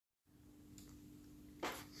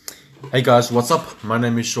Hey guys, what's up? My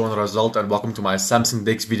name is Sean Result and welcome to my Samsung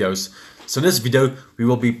DeX videos. So in this video, we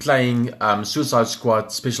will be playing Suicide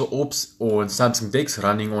Squad Special Ops on Samsung DeX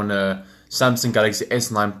running on a Samsung Galaxy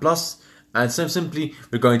S9 Plus. And simply,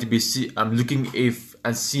 we're going to be looking if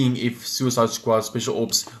and seeing if Suicide Squad Special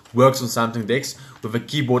Ops works on Samsung DeX with a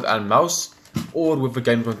keyboard and mouse or with a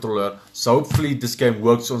game controller. So hopefully this game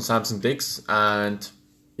works on Samsung DeX and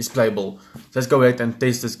is playable. Let's go ahead and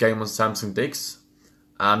test this game on Samsung DeX.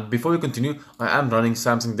 Before we continue, I am running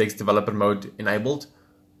Samsung DeX developer mode enabled,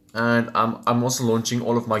 and I'm also launching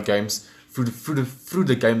all of my games through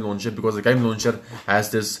the game launcher, because the game launcher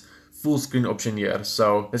has this full screen option here.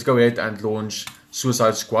 So let's go ahead and launch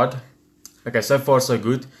Suicide Squad. Okay, so far so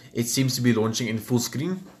good. It seems to be launching in full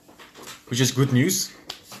screen, which is good news.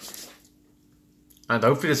 And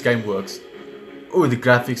hopefully this game works. Oh, the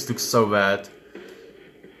graphics look so bad.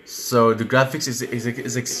 So the graphics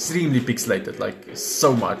is extremely pixelated, like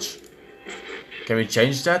so much. Can we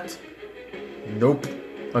change that? Nope.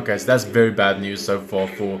 Okay, so that's very bad news so far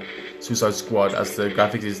for Suicide Squad, as the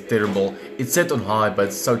graphics is terrible. It's set on high, but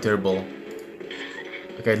it's so terrible.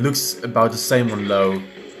 Okay, it looks about the same on low,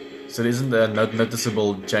 so there isn't a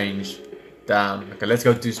noticeable change. Damn. Okay, let's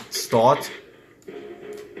go to start.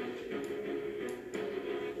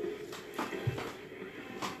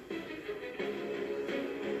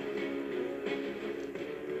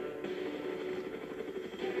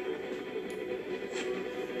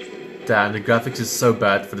 Damn, the graphics is so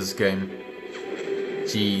bad for this game.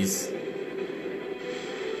 Jeez.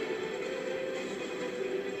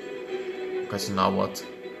 Okay, so now what?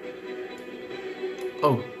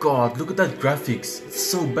 Oh god, look at that graphics. It's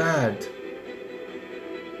so bad.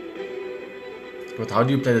 But how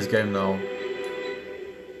do you play this game now?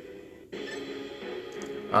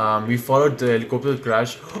 We followed the helicopter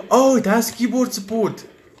crash. Oh, it has keyboard support.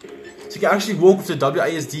 So you can actually walk with the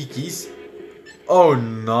WASD keys. Oh,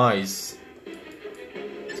 nice.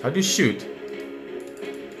 How do you shoot?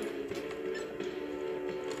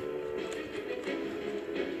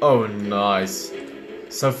 Oh, nice.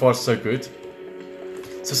 So far, so good.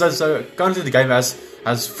 So currently the game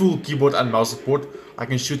has full keyboard and mouse support. I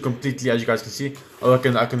can shoot completely, as you guys can see. Oh, I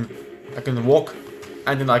can walk,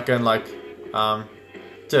 and then I can like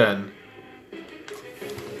turn.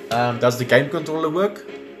 Does the game controller work?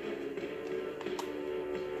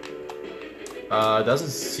 Doesn't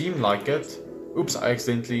seem like it. Oops, I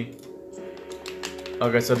accidentally...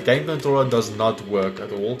 Okay, so the game controller does not work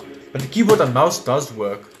at all. But the keyboard and mouse does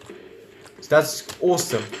work. So that's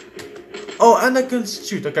awesome. Oh, and I can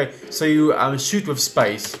shoot. Okay, so you shoot with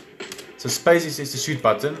space. So space is the shoot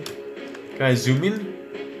button. Can I zoom in?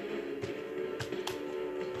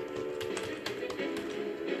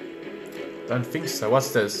 Don't think so.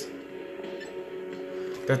 What's this?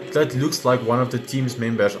 That looks like one of the team's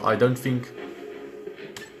members. I don't think...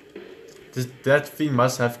 That thing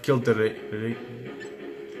must have killed the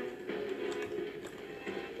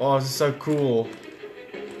Oh, this is so cool.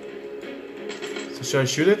 So should I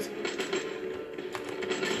shoot it?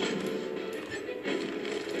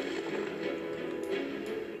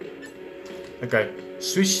 Okay,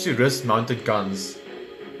 switch to wrist-mounted guns.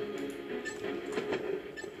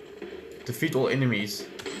 Defeat all enemies.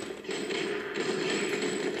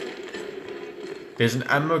 There's an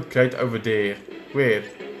ammo crate over there. Where?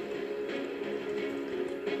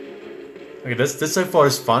 Okay, this so far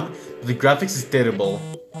is fun, but the graphics is terrible.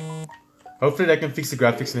 Hopefully they can fix the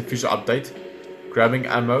graphics in a future update. Grabbing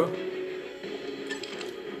ammo.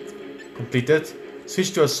 Completed.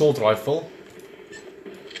 Switch to assault rifle.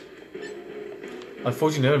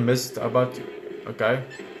 Unfortunately, never missed about... Okay.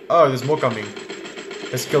 Oh, there's more coming.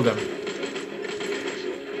 Let's kill them.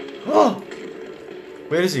 Oh!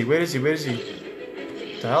 Where is he? Where is he? Where is he?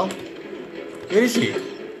 What the hell? Where is he?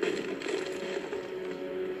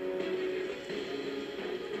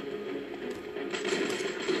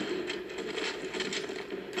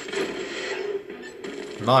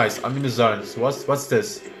 Nice, I'm in the zone. So what's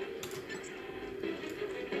this?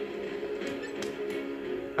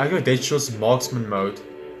 I got Deadshot's marksman mode.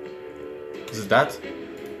 Is it that?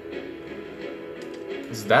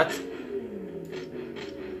 Is it that?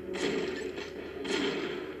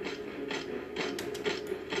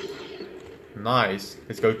 Nice.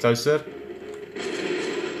 Let's go closer.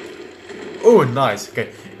 Oh, nice.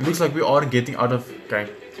 Okay, it looks like we are getting out of... Okay.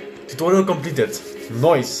 Tutorial completed.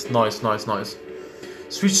 Nice, nice, nice, nice.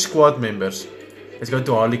 Switch squad members. Let's go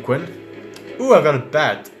to Harley Quinn. Ooh, I got a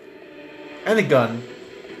bat. And a gun.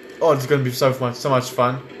 Oh, this is gonna be so much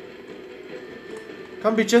fun.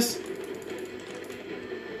 Come, bitches.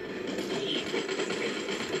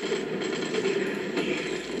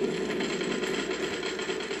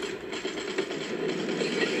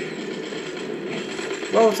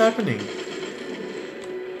 Whoa, what's happening?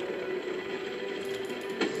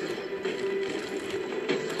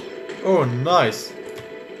 Oh, nice.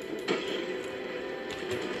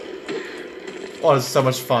 Oh, it's so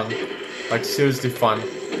much fun. Like, seriously fun.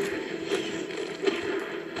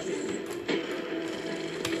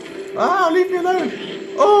 Ah, leave me alone.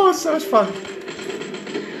 Oh, it's so much fun.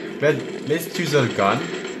 Let's choose a gun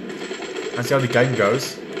and see how the game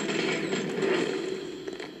goes.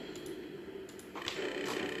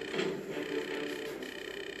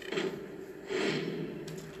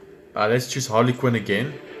 Let's choose Harley Quinn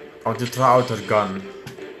again. I want to try out her gun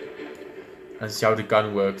and see how the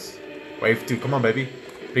gun works. Wave 2, come on baby.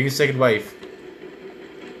 Bring a second wave.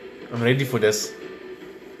 I'm ready for this.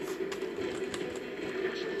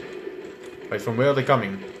 Wait, from where are they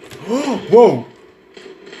coming? Whoa!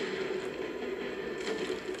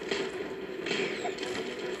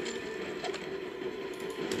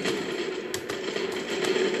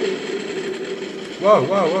 Whoa,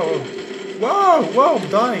 whoa, whoa, whoa. Whoa, whoa, I'm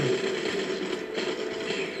dying.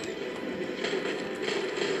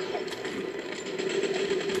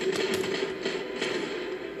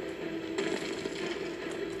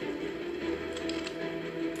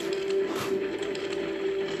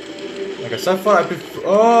 Okay, so far I prefer.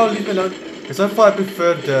 Oh, leave me alone. Okay, so far I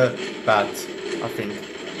prefer the bat, I think.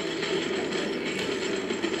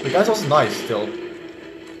 The guy's also nice still.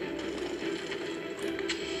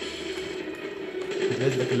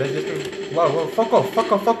 Let's whoa, whoa, fuck off,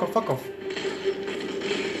 fuck off, fuck off, fuck off.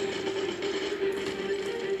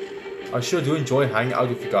 I sure do enjoy hanging out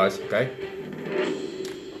with you guys, okay?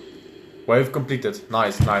 Wave completed.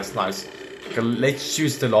 Nice, nice, nice. Okay, let's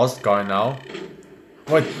choose the last guy now.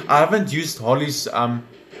 Wait, I haven't used Harley's, never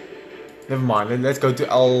mind, let's go to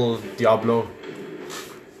El Diablo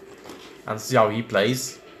and see how he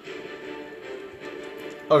plays.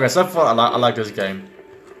 Okay, so far I like this game.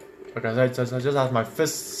 Okay, so I just have my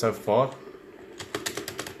fist so far.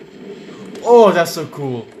 Oh, that's so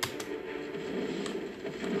cool.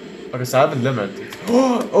 Okay, so I have a limit.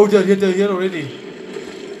 Oh, they're here already.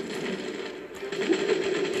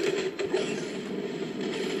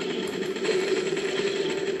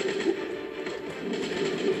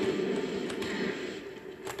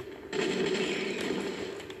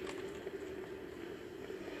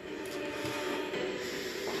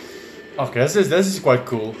 Okay, this is quite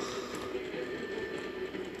cool.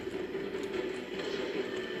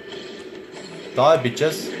 Die,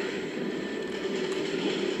 bitches.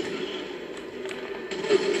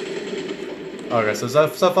 Okay,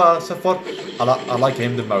 so far, I like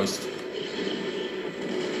him the most.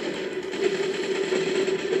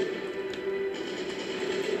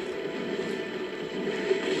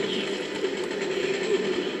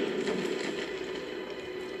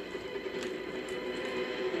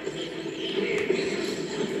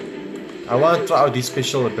 I want to try out this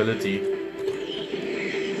special ability.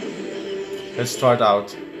 Let's try it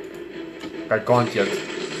out. I can't yet.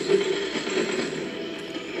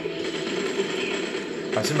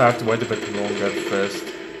 I think I have to wait a bit longer first.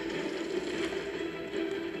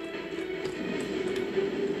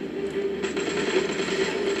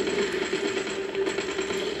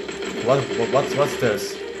 What's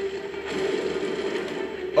this?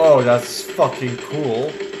 Oh, that's fucking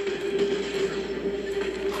cool.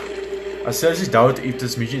 I seriously doubt if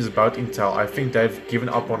this mission is about Intel. I think they've given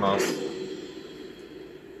up on us.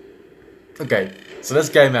 Okay, so this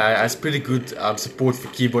game has pretty good support for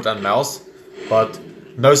keyboard and mouse, but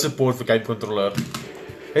no support for game controller.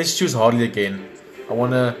 Let's choose Harley again. I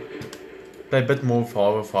wanna play a bit more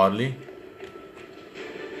with Harley.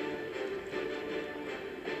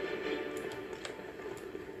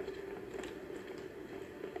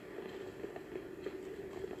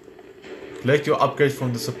 Collect your upgrade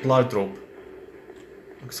from the supply drop.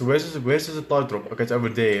 Okay, so where's the supply drop? Okay, it's over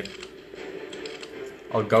there.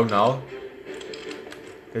 I'll go now.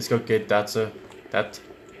 Let's go get that.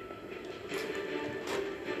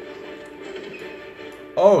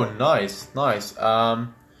 Oh, nice, nice.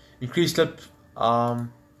 Increased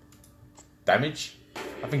damage.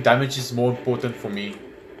 I think damage is more important for me.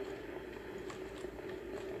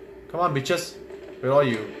 Come on, bitches. Where are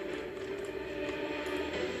you?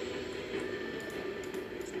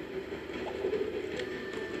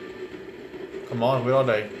 Come on, where are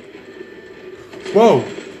they? Whoa!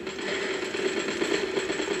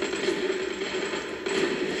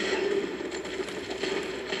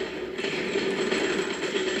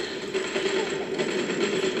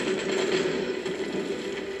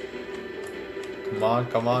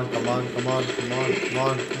 Come on.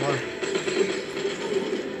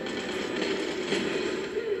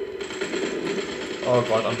 Oh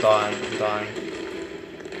god, I'm dying.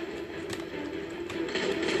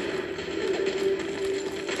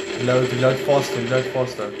 Reload faster, reload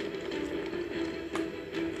faster.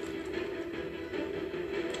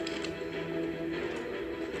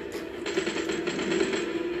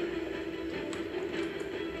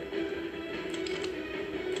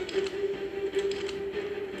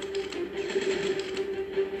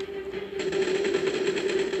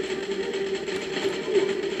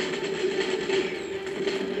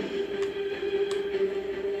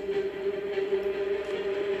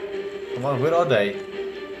 Come on, where are they?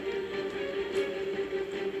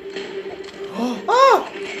 Ah!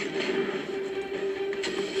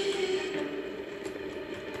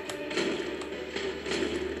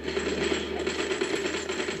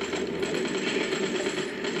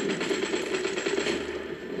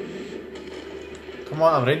 Come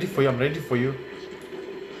on, I'm ready for you, I'm ready for you.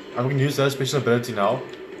 I'm going to use that special ability now.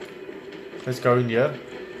 Let's go in here.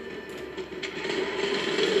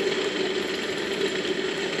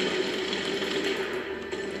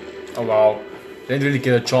 Oh wow, didn't really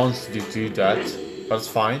get a chance to do that, but it's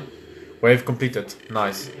fine. Wave completed,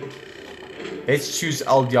 nice. Let's choose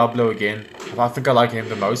El Diablo again. I think I like him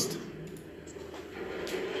the most.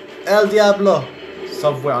 El Diablo!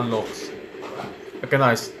 Subway unlocks. Okay,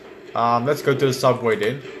 nice. Let's go to the subway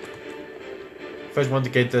then. First want to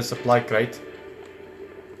get the supply crate.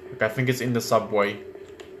 Okay, I think it's in the subway.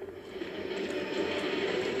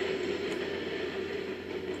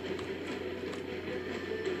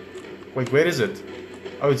 Wait, where is it?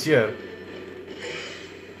 Oh, it's here.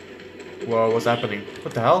 Whoa, what's happening?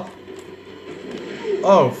 What the hell?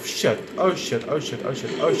 Oh shit, oh shit, oh shit, oh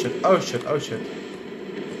shit, oh shit, oh shit, oh shit.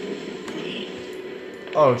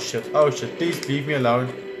 Oh shit, oh shit, please leave me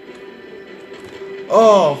alone.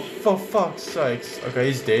 Oh, for fuck's sakes. Okay,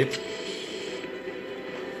 he's dead.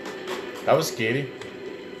 That was scary.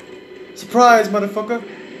 Surprise, motherfucker!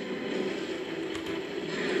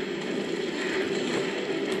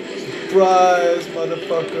 Surprise,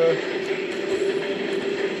 motherfucker!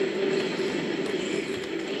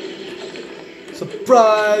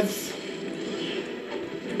 Surprise!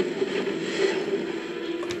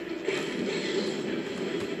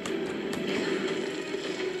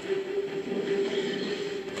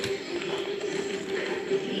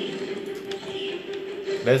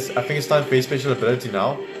 I think it's time for a special ability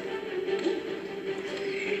now.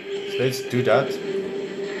 So let's do that.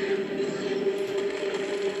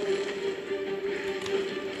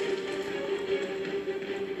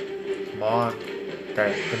 Come on. Okay,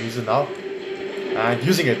 I can use it now. And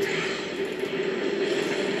using it.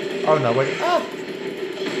 Oh no, wait. Ah!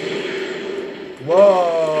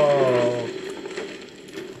 Whoa!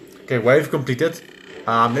 Okay, wave completed.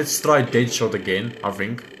 Let's try Deadshot again, I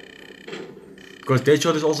think. Because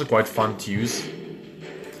Deadshot is also quite fun to use.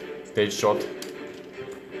 Deadshot.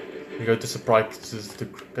 We go to surprise.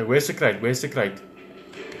 Okay, where's the crate? Where's the crate?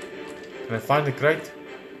 Can I find the crate?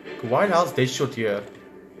 Why the hell is Deadshot here?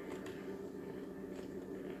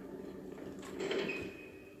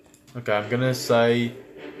 Okay, I'm gonna say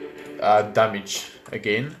damage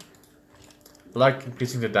again. I like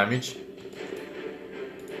increasing the damage.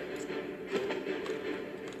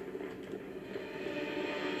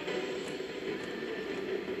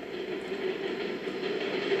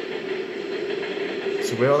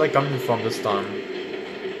 So where are they coming from this time?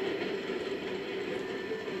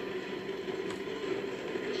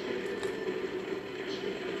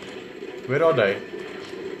 Where are they?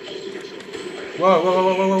 Whoa, whoa,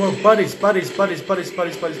 whoa, whoa, whoa, whoa, buddies, buddies, buddies, buddies,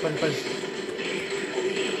 buddies, buddies, buddies, buddies.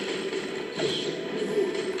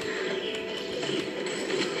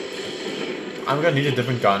 I'm gonna need a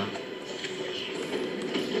different gun.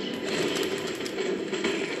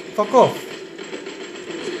 Fuck off.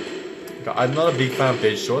 Okay, I'm not a big fan of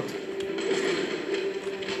Deadshot.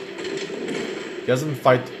 He doesn't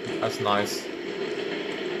fight as nice.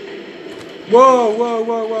 Whoa, whoa,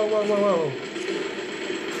 whoa, whoa, whoa, whoa, whoa.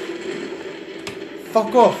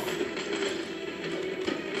 Fuck off!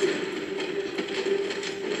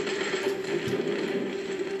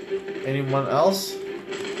 Anyone else?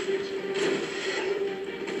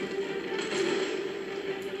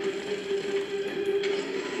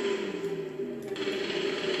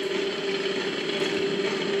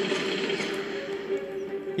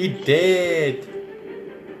 He did.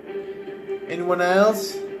 Anyone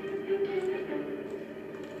else?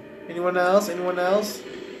 Anyone else? Anyone else?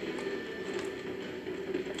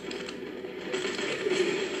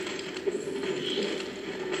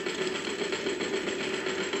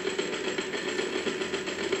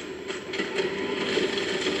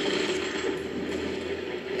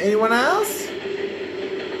 Anyone else?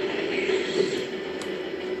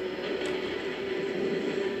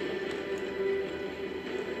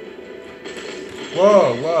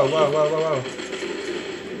 Whoa, whoa, whoa, whoa, whoa, whoa.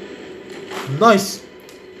 Nice.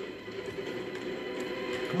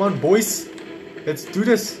 Come on, boys. Let's do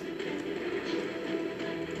this.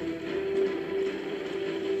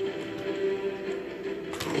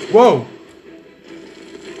 Whoa.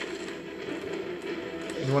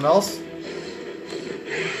 Anyone else?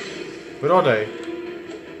 Where are they?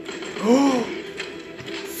 Oh,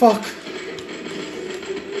 fuck.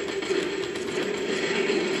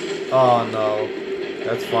 Oh no.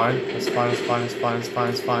 That's fine. It's fine. It's fine. It's fine. It's fine.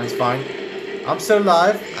 It's fine. It's fine. I'm still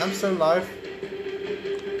alive. I'm still alive.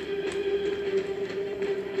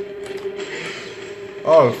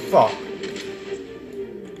 Oh fuck.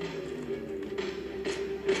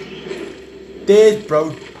 Dead,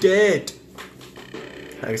 bro. Dead.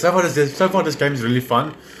 Okay, so far this game is really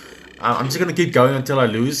fun. I'm just gonna keep going until I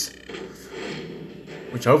lose,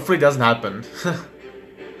 which hopefully doesn't happen.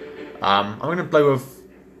 I'm gonna play with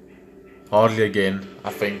Harley again, I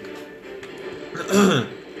think.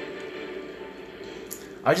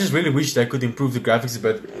 I just really wish they could improve the graphics a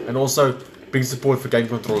bit and also bring support for game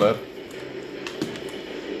controller.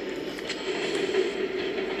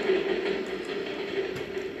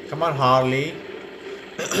 Come on, Harley.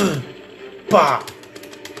 Bah!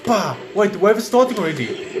 Bah! Wait, the wave is starting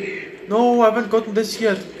already. No, I haven't gotten this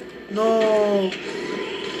yet. No!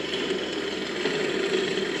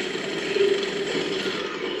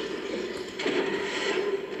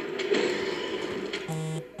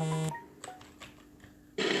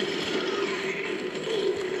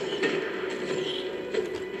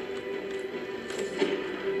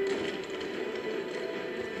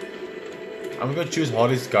 I'm gonna choose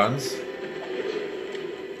Harley's guns.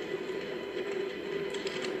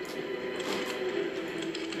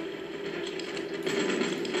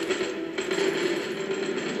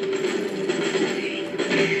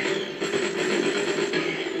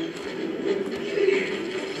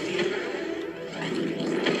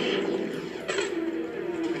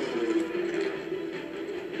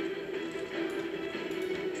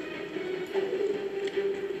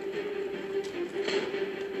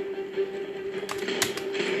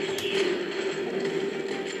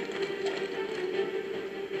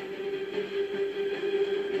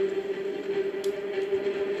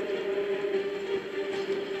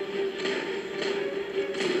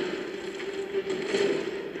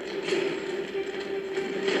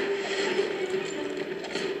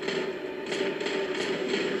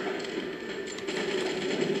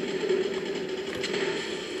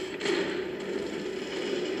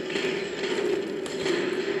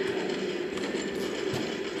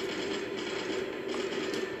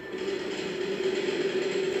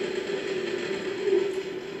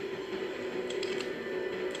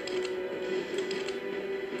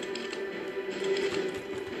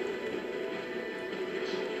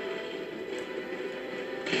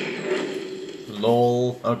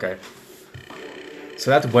 Lol. Okay. So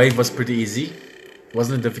that wave was pretty easy.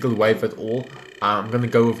 Wasn't a difficult wave at all. I'm gonna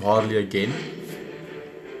go with Harley again.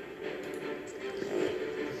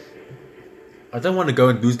 I don't want to go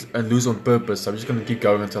and lose on purpose. So I'm just gonna keep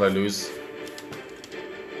going until I lose.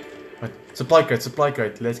 Right. Supply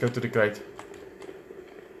crate. Let's go to the crate.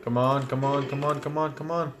 Come on.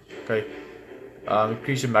 Okay.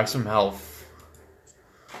 Increase your maximum health.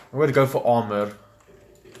 I'm gonna go for armor.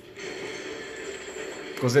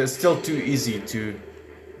 Because it's still too easy to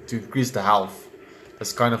increase the health.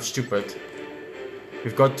 That's kind of stupid.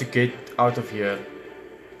 We've got to get out of here.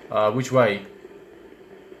 Which way?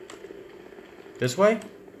 This way?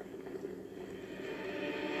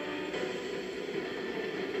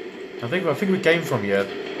 I think we came from here.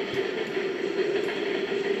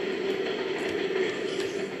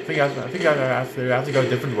 I think I have to go a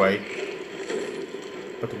different way.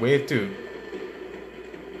 But where to?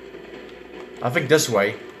 I think this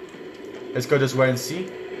way. Let's go this way and see.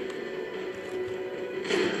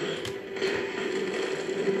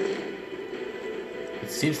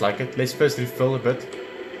 It seems like it. Let's first refill a bit.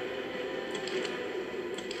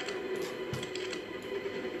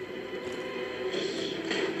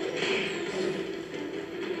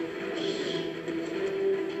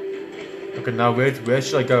 Okay, now where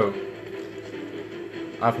should I go?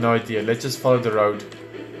 I have no idea. Let's just follow the road.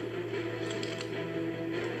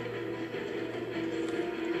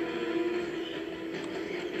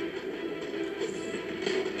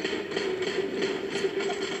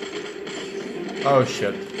 Oh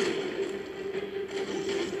shit.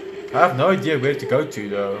 I have no idea where to go to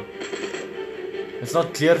though. It's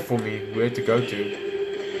not clear for me where to go to.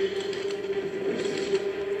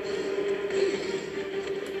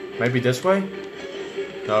 Maybe this way?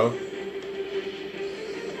 No.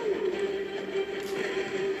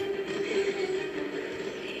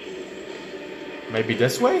 Maybe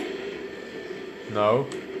this way? No.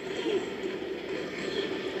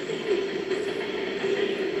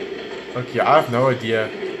 Okay, I have no idea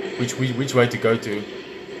which way to go to.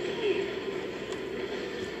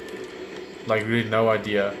 Like, really no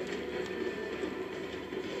idea.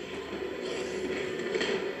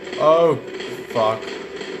 Oh, fuck.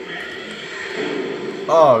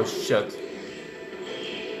 Oh, shit.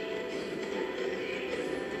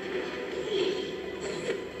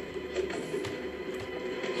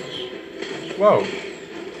 Whoa.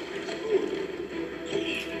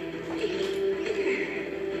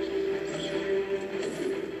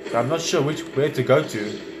 I'm not sure where to go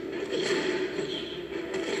to.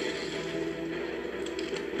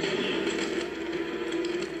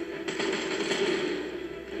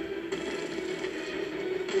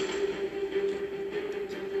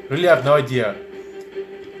 Really have no idea.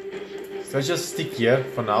 So let's just stick here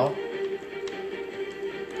for now.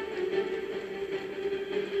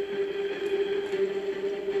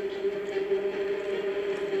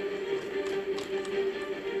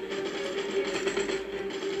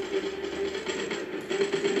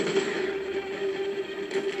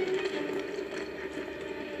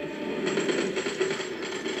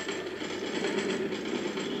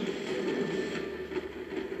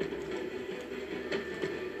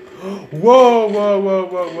 Whoa, whoa, whoa,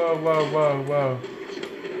 whoa, whoa, whoa, whoa, whoa.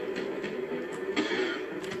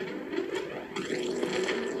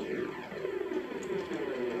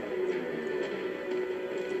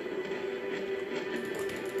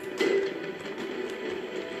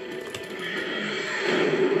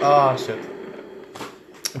 Ah, shit.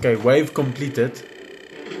 Okay, wave completed.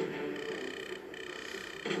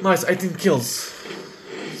 Nice, 18 kills.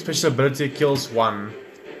 Special ability kills 1.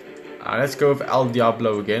 Let's go with El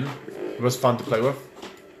Diablo again. It was fun to play with.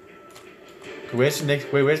 Okay, where's the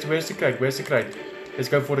next? Where's the crate? Where's the crate? Let's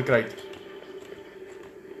go for the crate.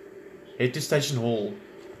 Head to Station Hall.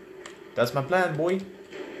 That's my plan, boy.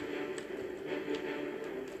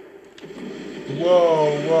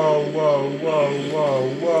 Whoa, whoa, whoa, whoa, whoa,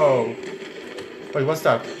 whoa. Wait, what's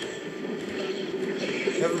that?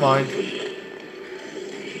 Never mind.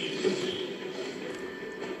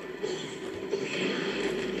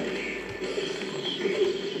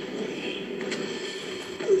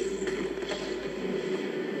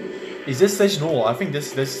 Is this Station Hall? I think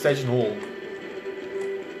this is Station Hall.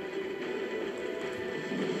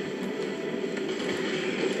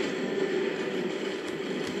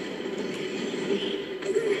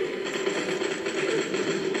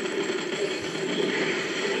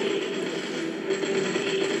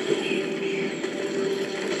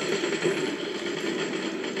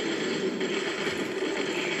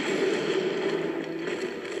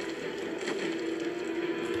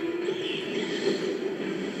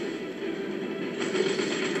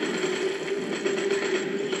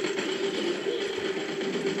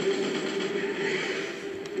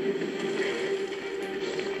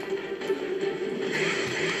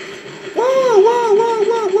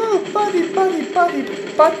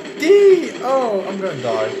 Buddy! Oh, I'm gonna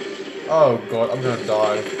die. Oh god, I'm gonna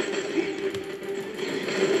die.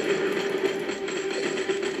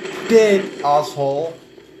 Dead, asshole.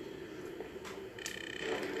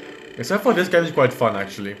 Okay, so far this game is quite fun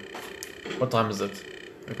actually. What time is it?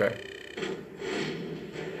 Okay.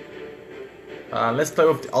 Let's play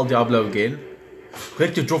with El Diablo again.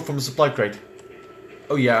 Collect your drop from the supply crate.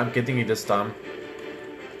 Oh yeah, I'm getting it this time.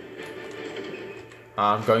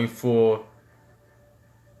 I'm going for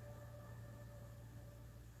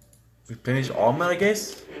replenish armor, I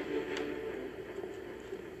guess.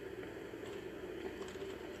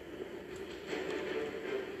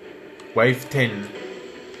 Wave 10.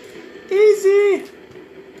 Easy!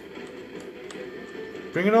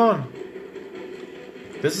 Bring it on!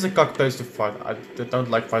 This is a cock place to fight. I don't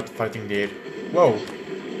like fighting there. Whoa!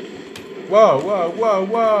 Whoa, whoa, whoa,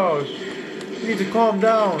 whoa! You need to calm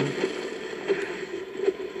down!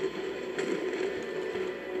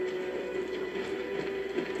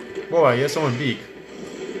 Whoa, I hear someone beak.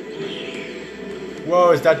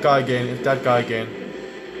 Whoa, it's that guy again. It's that guy again.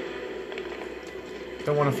 I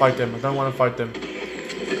don't want to fight them. I don't want to fight them.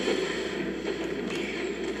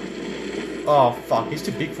 Oh, fuck. He's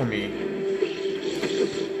too big for me.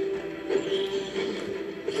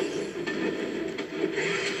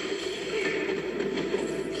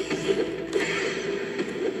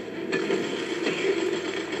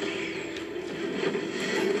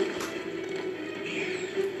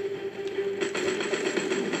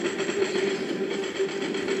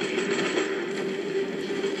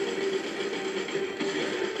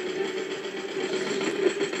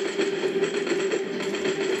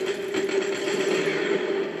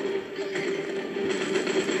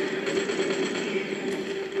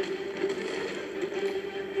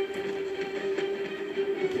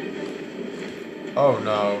 Oh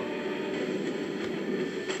no.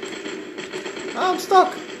 I'm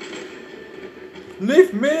stuck.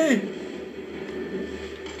 Leave me.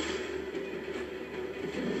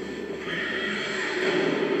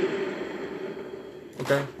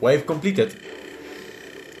 Okay, wave completed.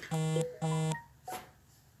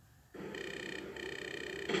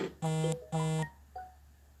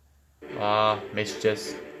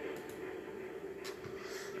 Messages.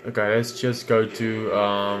 Okay, let's just go to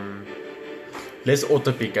let's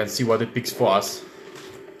auto pick and see what it picks for us.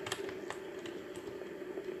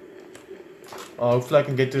 Oh, hopefully I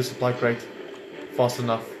can get to the supply crate fast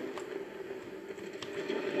enough.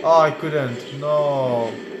 Oh, I couldn't.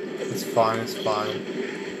 No. It's fine, it's fine.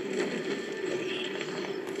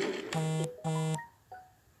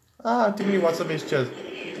 Too many WhatsApp messages.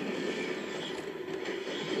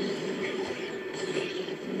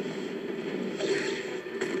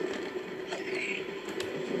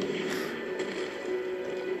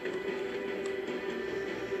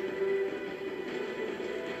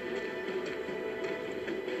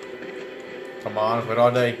 Come on, where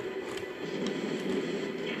are they?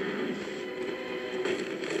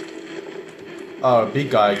 Oh,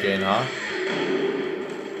 big guy again, huh?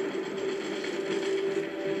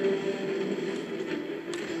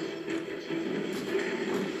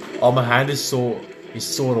 Oh, my hand is sore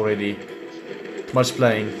already. Too much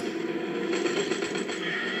playing.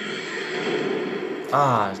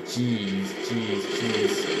 Jeez.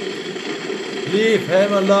 Leave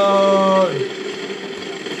him alone!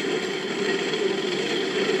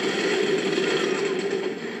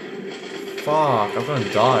 Fuck, I'm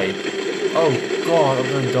gonna die. Oh god, I'm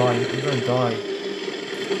gonna die.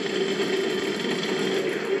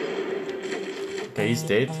 Okay, he's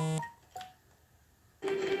dead.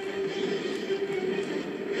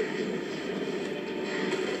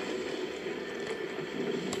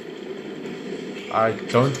 I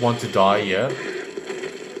don't want to die here.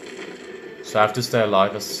 So I have to stay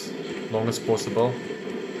alive as long as possible.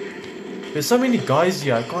 There's so many guys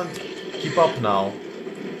here, I can't keep up now.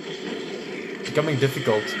 It's becoming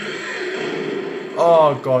difficult.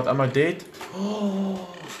 Oh god, am I dead? Oh,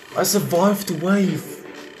 I survived the wave.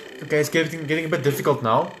 Okay, it's getting a bit difficult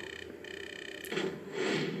now.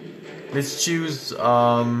 Let's choose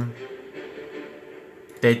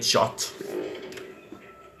dead shot.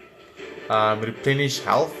 Replenish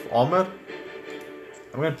health, armor.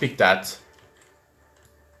 I'm gonna pick that.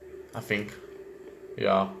 I think.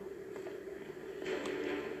 Yeah.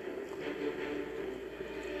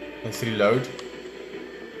 Let's reload.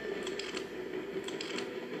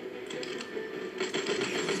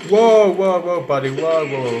 Whoa, buddy,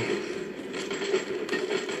 whoa.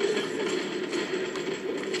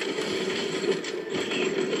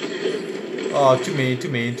 Oh, too many.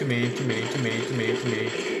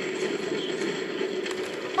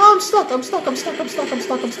 Oh, I'm stuck.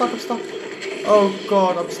 Oh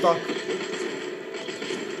god, I'm stuck.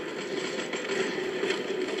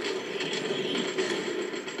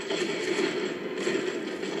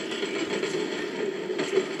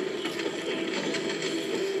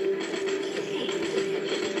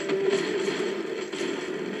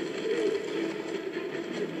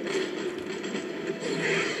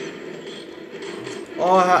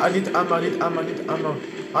 Oh, I need ammo.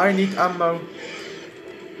 I need ammo.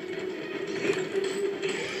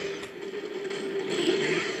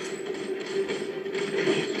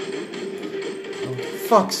 Oh,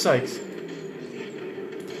 fuck's sakes.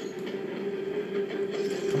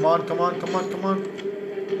 Come on.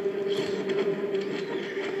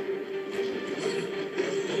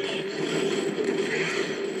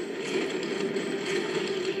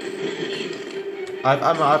 I have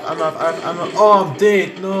ammo. Oh, I'm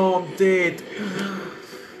dead. No, I'm dead.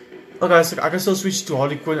 Okay, so I can still switch to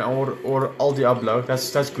Harley Quinn or Al Diablo.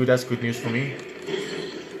 That's good. That's good news for me.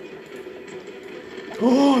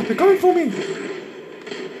 Oh, they're coming for me.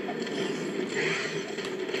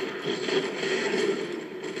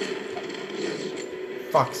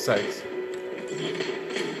 Fuck's sakes.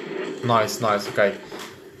 Nice. Okay.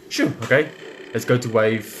 Shoo. Okay. Let's go to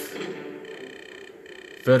wave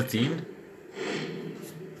 13.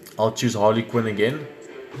 I'll choose Harley Quinn again.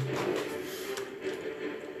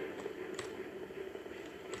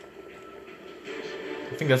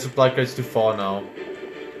 I think that supply crate's too far now.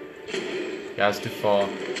 Yeah, it's too far.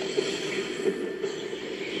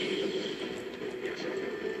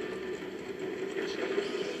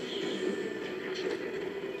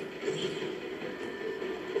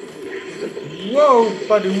 Whoa,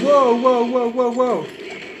 buddy, whoa.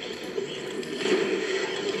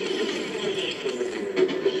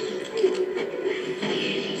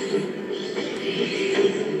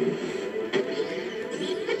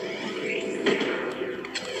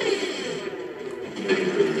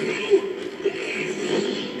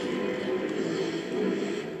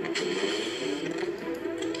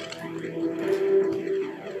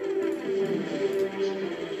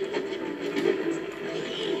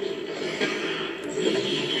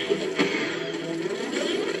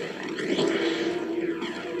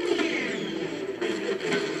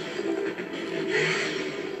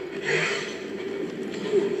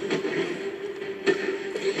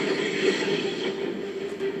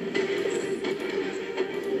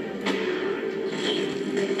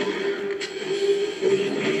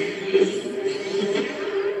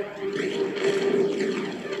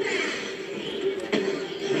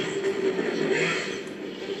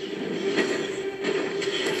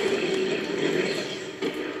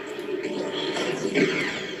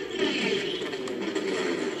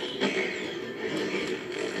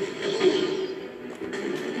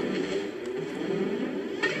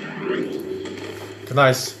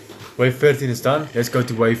 Nice. Wave 13 is done. Let's go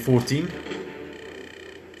to wave 14.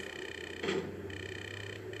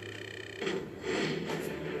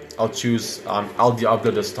 I'll choose I'll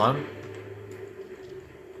upload this time.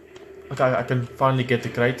 Okay, I can finally get the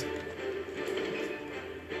crate.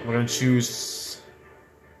 I'm gonna choose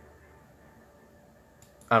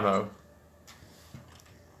ammo.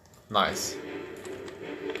 Nice.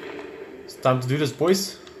 It's time to do this,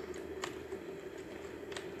 boys.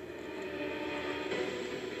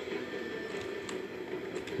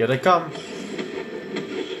 Here they come.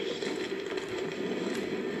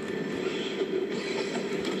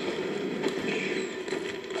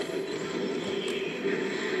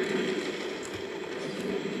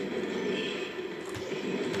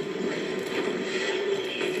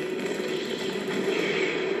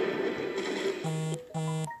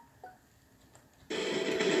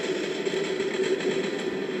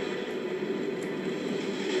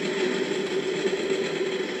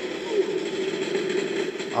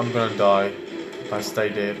 I'm gonna die if I stay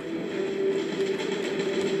there.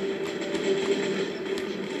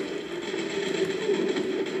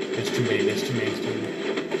 There's too many, there's too many, there's too many.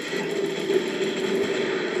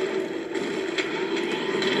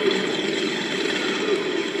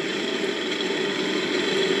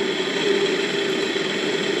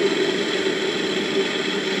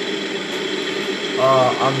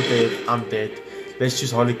 I'm dead. Let's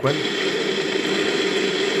choose Harley Quinn.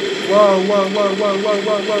 Whoa, whoa, whoa, whoa, whoa,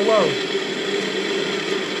 whoa, whoa, whoa.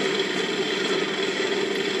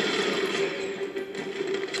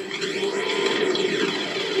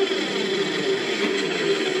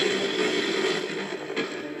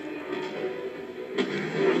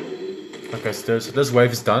 Okay, so this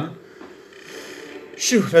wave is done.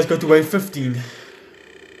 Shoo, let's go to wave 15.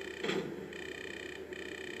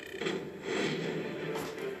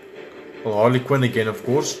 Well, Harley Quinn again, of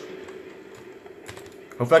course.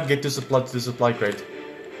 Hopefully I can get to the supply crate.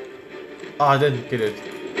 Ah, I didn't get it.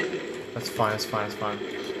 That's fine, that's fine, that's fine.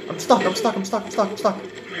 I'm stuck.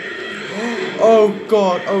 Oh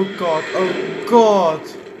god, oh god, oh god.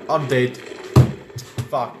 I'm dead.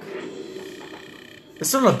 Fuck.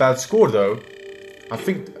 It's not a bad score though. I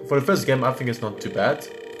think, for the first game, I think it's not too bad.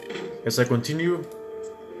 Yes, I continue.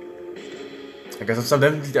 I guess I'm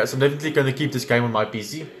definitely gonna keep this game on my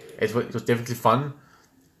PC. It was definitely fun.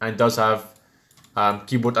 And it does have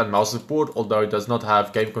keyboard and mouse support, although it does not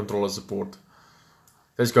have game controller support.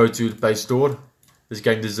 Let's go to the Play Store. This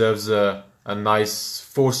game deserves a nice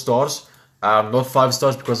 4 stars. Not 5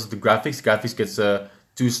 stars because of the graphics. Graphics gets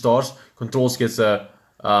 2 stars. Controls gets 5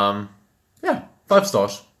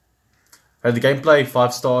 stars. And the gameplay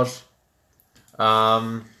 5 stars.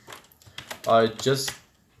 I just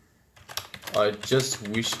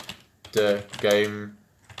wish the game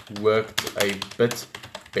worked a bit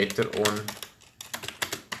better on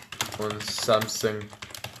Samsung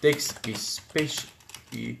DeX,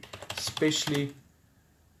 especially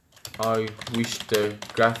I wish the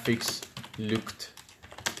graphics looked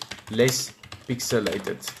less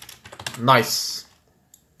pixelated. Nice.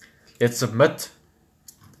 Let's submit.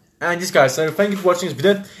 And yes guys, so thank you for watching this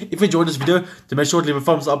video. If you enjoyed this video, then make sure to leave a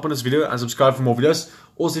thumbs up on this video and subscribe for more videos.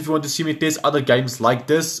 Also, if you want to see me test other games like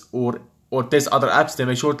this or test other apps, then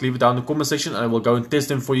make sure to leave it down in the comment section and I will go and test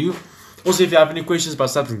them for you. Also, if you have any questions about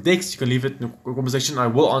Samsung DeX, you can leave it in the comment section. I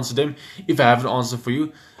will answer them if I have an answer for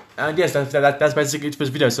you. And yes, that's basically it for this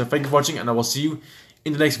video. So thank you for watching and I will see you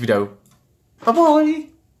in the next video. Bye-bye.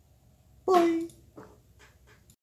 Bye.